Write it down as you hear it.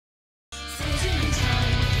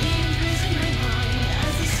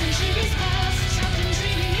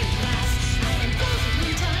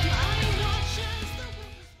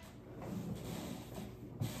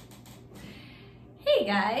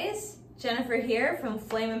guys, Jennifer here from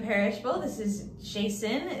Flame Imperishable. This is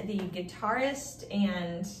Jason, the guitarist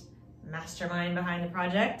and mastermind behind the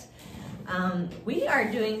project. We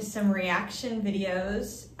are doing some reaction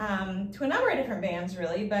videos to a number of different bands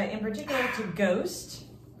really, but in particular to Ghost.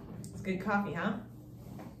 It's good coffee, huh?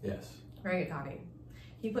 Yes. Very good coffee.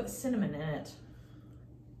 He put cinnamon in it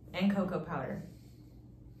and cocoa powder.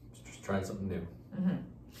 Just trying something new.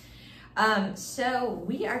 So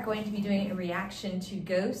we are going to be doing a reaction to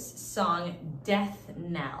Ghost's song Death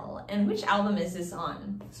Knell. And which album is this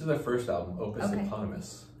on? This is their first album, Opeth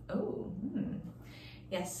Eponymous. Oh,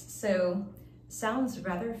 yes. So sounds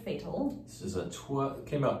rather fatal. This is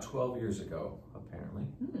came out 12 years ago, apparently.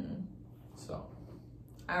 So.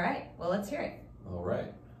 All right. Well, let's hear it. All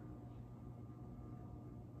right.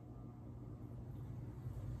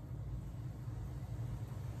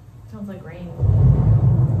 Sounds like rain.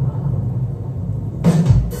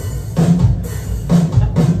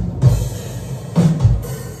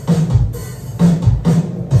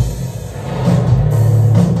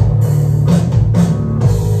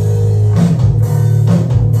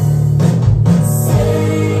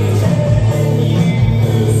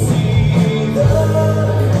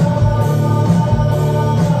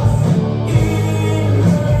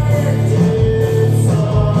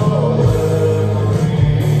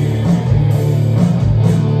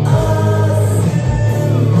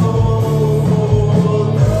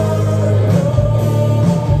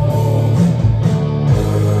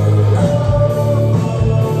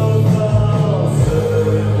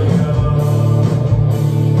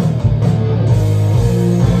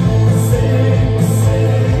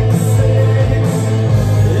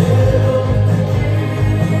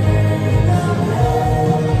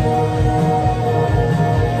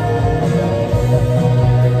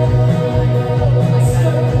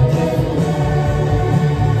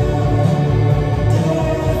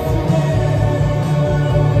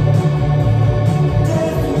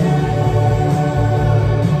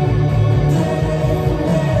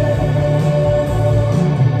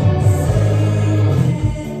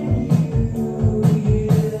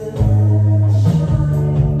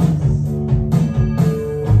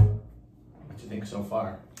 So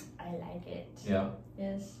far. I like it. Yeah.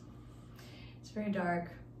 Yes. It's very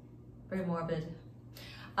dark, very morbid.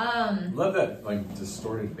 Love that like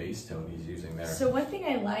distorted bass tone he's using there. So one thing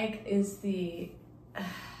I like is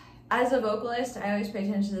as a vocalist, I always pay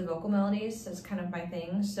attention to the vocal melodies. That's kind of my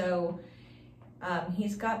thing. So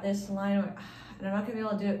he's got this line, and I'm not gonna be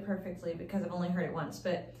able to do it perfectly because I've only heard it once,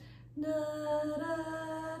 but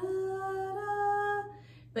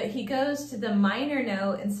but he goes to the minor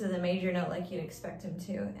note instead of the major note like you'd expect him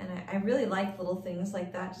to. And I really like little things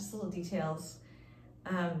like that, just little details.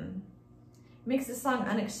 Makes the song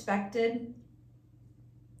unexpected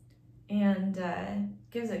and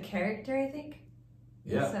gives it character, I think.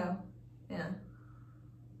 Yeah. So, yeah.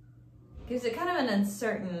 Gives it kind of an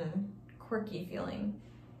uncertain, quirky feeling.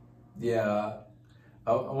 Yeah.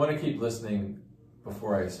 I want to keep listening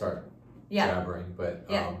before I start jabbering, but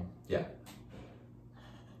yeah.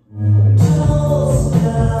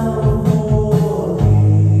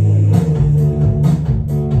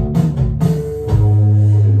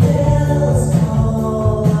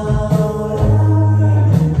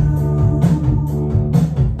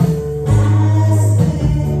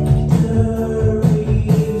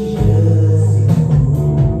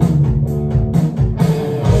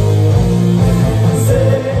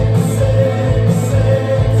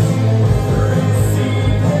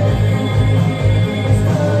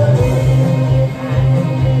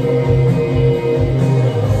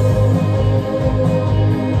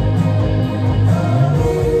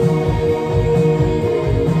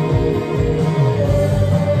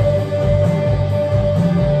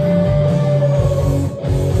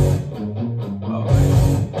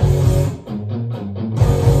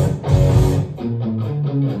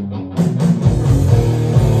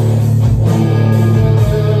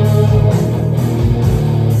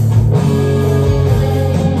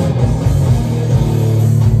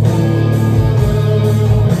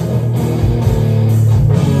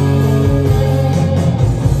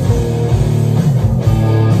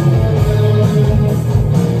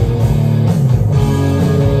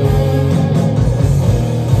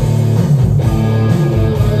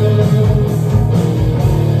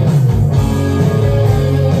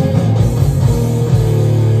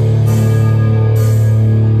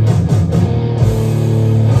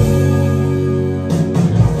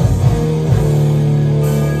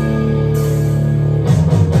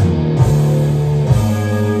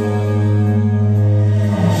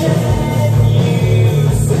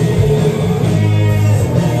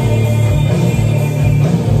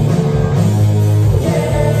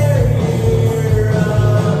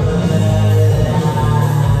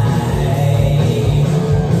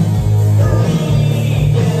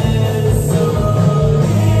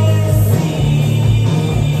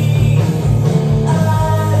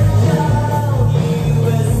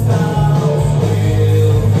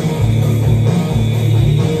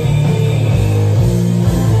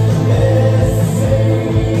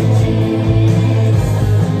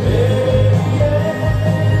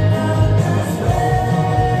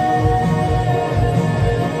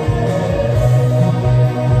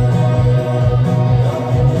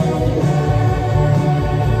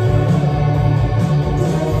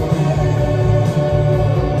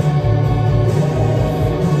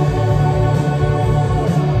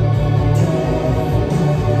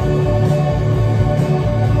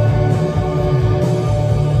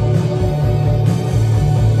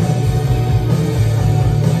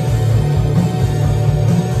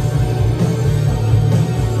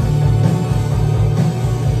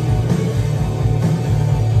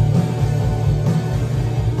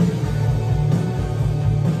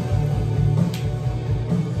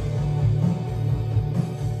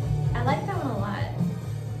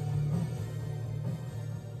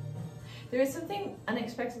 There is something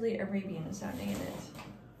unexpectedly Arabian sounding in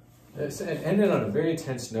it. It ended on a very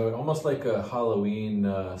tense note, almost like a Halloween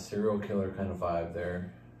serial killer kind of vibe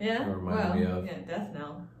there. Yeah? It reminded me of. Yeah, death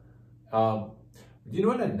knell. Do you know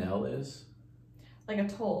what a knell is? Like a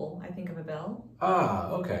toll, I think, of a bell.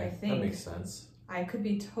 Ah, okay. I think. That makes sense. I could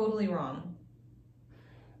be totally wrong.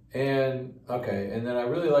 And, okay, and then I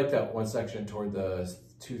really like that one section toward the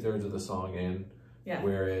 2/3 of the song in,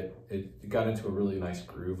 where it got into a really nice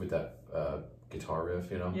groove with that guitar riff,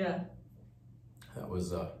 you know? Yeah. That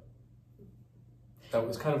was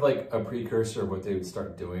kind of like a precursor of what they would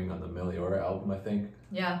start doing on the Meliora album, I think.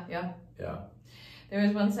 Yeah. There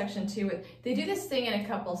was one section too where they do this thing in a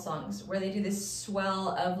couple songs where they do this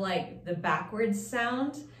swell of like the backwards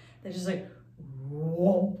sound that just like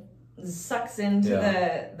whoa, sucks into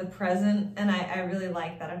the present, and I really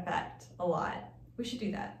like that effect a lot. We should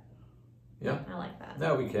do that. Yeah. I like that.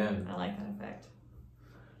 No, we can. I like that effect.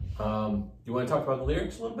 You want to talk about the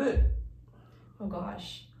lyrics a little bit? Oh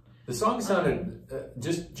gosh. The song sounded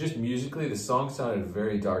just musically. The song sounded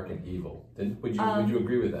very dark and evil. Would you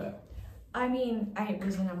agree with that? I mean, I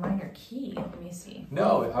was in a minor key. Let me see.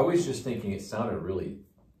 No, I was just thinking it sounded really.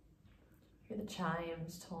 Hear the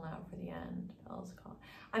chimes toll out for the end. Bells call.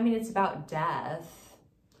 I mean, it's about death.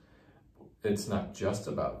 It's not just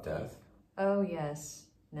about death. Oh yes.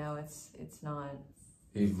 No, it's not.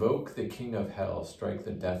 Evoke the king of hell. Strike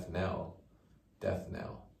the death knell. Death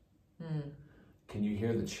knell. Can you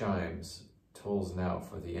hear the chimes? Tolls now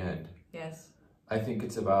for the end. Yes. I think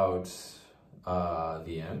it's about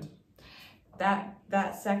the end.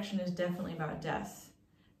 That section is definitely about death.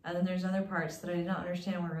 And then there's other parts that I did not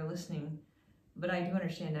understand when we were listening, but I do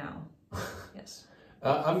understand now. Yes.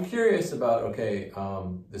 I'm curious about,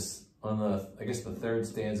 this on I guess the third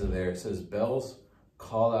stanza there, it says, bells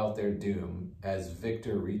call out their doom as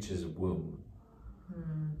victor reaches womb.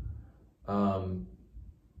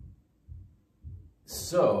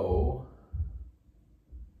 So,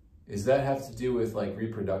 does that have to do with like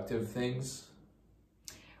reproductive things?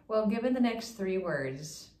 Well, given the next 3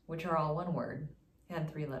 words, which are all one word and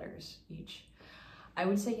 3 letters each, I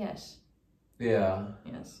would say yes. Yeah.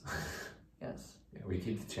 Yes. Yes. Yeah, we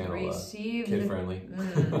keep the channel kid-friendly.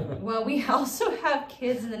 friendly. Well, we also have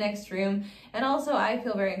kids in the next room, and also I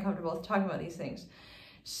feel very uncomfortable talking about these things.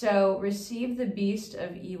 So, receive the beast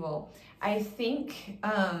of evil. I think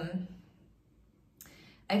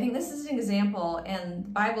this is an example, and the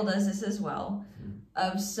Bible does this as well,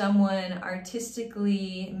 of someone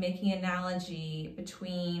artistically making an analogy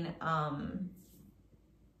between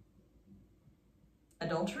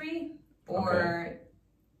adultery or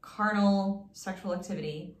carnal sexual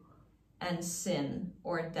activity and sin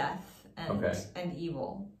or death and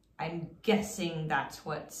evil. I'm guessing that's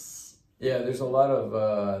what's... Yeah, there's a lot of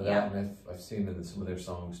that, and I've seen it in some of their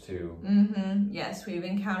songs too. Yes, we've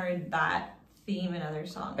encountered that theme in other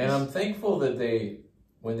songs. And I'm thankful that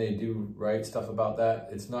when they do write stuff about that,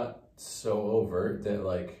 it's not so overt that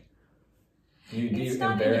like you'd be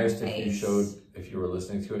embarrassed if you were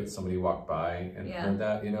listening to it, somebody walked by and heard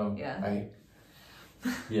that, you know?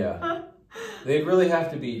 Yeah. They'd really have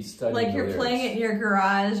to be studying like you're lyrics. playing it in your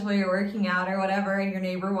garage while you're working out or whatever, and your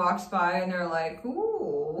neighbor walks by and they're like,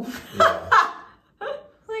 ooh. Yeah.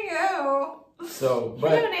 Like, oh. So,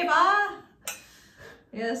 but... Hello, neighbor.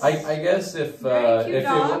 Yes. I guess if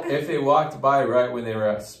they walked by right when they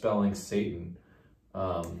were spelling Satan,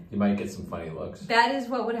 you might get some funny looks. That is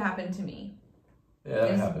what would happen to me. Yeah,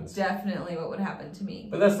 that happens. Definitely what would happen to me.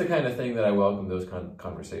 But that's the kind of thing that I welcome those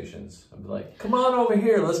conversations. I'm like, come on over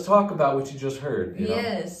here, let's talk about what you just heard. You know?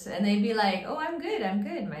 Yes, and they'd be like, oh, I'm good.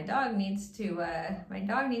 My dog needs to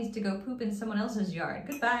go poop in someone else's yard.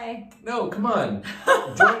 Goodbye. No, come on.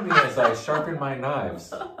 Join me as I sharpen my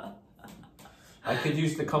knives. I could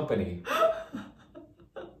use the company.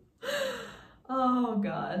 Oh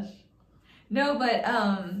gosh. No, but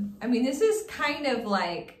I mean, this is kind of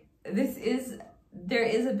like there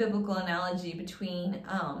is a biblical analogy between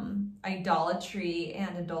idolatry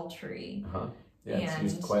and adultery. Yeah, it's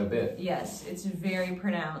used quite a bit. Yes, it's very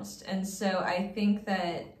pronounced. And so I think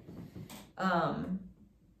that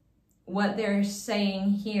what they're saying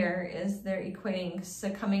here is they're equating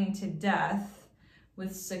succumbing to death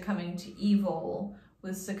with succumbing to evil,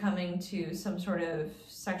 with succumbing to some sort of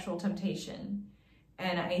sexual temptation.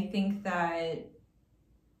 And I think that,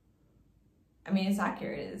 I mean, it's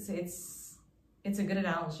accurate. It's a good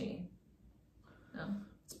analogy. No.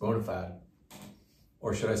 It's bona fide.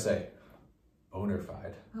 Or should I say, boner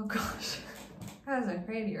fide. Oh gosh. I was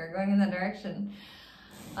afraid you were going in that direction.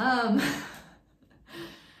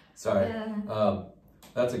 Sorry.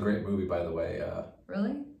 That's a great movie, by the way.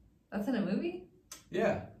 Really? That's in a movie?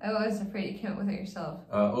 Yeah. Oh, I was afraid you came up with it yourself.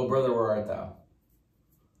 Oh, brother, where art thou?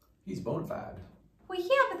 He's bona fide. Well,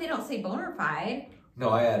 yeah, but they don't say bona fide. No,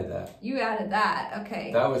 I added that. You added that.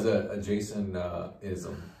 Okay. That was a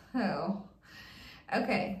Jason-ism. Oh.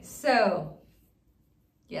 Okay, so,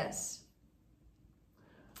 yes.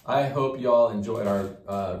 I hope y'all enjoyed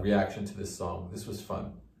our reaction to this song. This was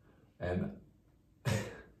fun. And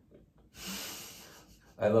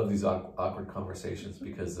I love these awkward conversations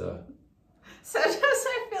because... Sometimes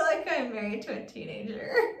I feel like I'm married to a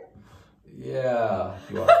teenager. Yeah,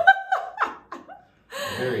 you are.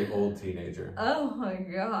 A very old teenager. Oh my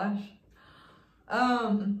gosh.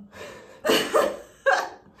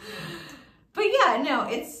 But yeah, no,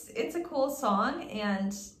 it's a cool song,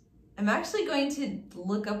 and I'm actually going to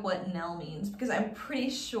look up what Knell means because I'm pretty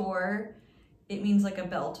sure it means like a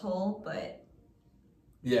bell toll, but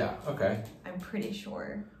yeah, okay. I'm pretty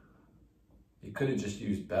sure. You could have just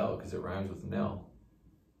used bell because it rhymes with Knell.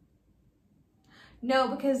 No,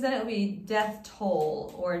 because then it would be death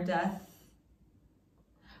toll or death.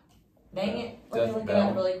 Dang it. Let me look it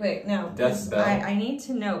up really quick. No. Death bell. I need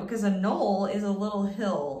to know because a knoll is a little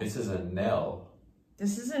hill. This is a knell.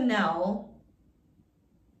 This is a knell.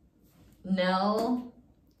 Knell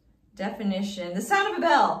definition. The sound of a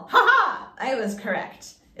bell. Ha ha! I was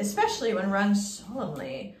correct. Especially when rung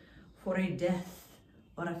solemnly for a death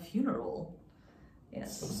or a funeral.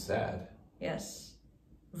 Yes. So sad. Yes.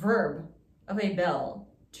 Verb of a bell.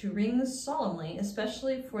 To ring solemnly,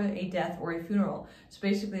 especially for a death or a funeral. It's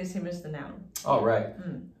basically the same as the noun. All right.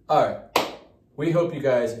 All right. We hope you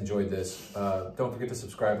guys enjoyed this. Don't forget to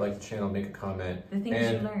subscribe, like the channel, make a comment. The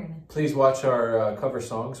things you learn. Please watch our cover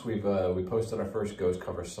songs. We posted our first Ghost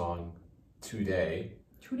cover song today.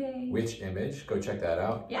 Which Image? Go check that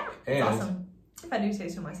out. Yeah, it's awesome. If I do say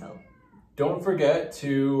so myself. Don't forget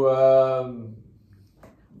to...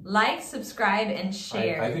 like, subscribe, and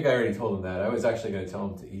share. I think I already told him that. I was actually going to tell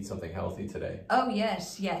him to eat something healthy today. Oh,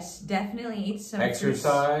 yes, yes. Definitely eat some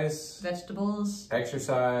exercise, fruits, vegetables.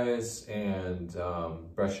 Exercise, and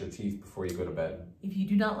brush your teeth before you go to bed. If you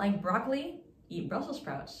do not like broccoli, eat Brussels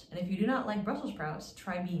sprouts. And if you do not like Brussels sprouts,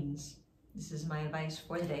 try beans. This is my advice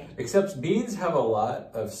for the day. Except beans have a lot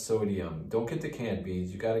of sodium. Don't get the canned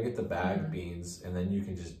beans. You got to get the bagged beans, and then you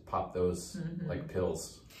can just pop those like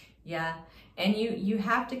pills. Yeah. And you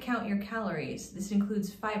have to count your calories. This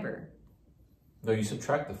includes fiber. No, you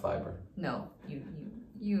subtract the fiber. No,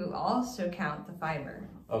 you also count the fiber.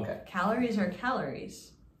 Okay. Calories are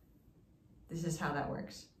calories. This is how that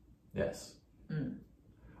works. Yes.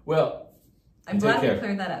 Well, I'm glad we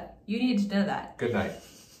cleared that up. You need to know that. Good night.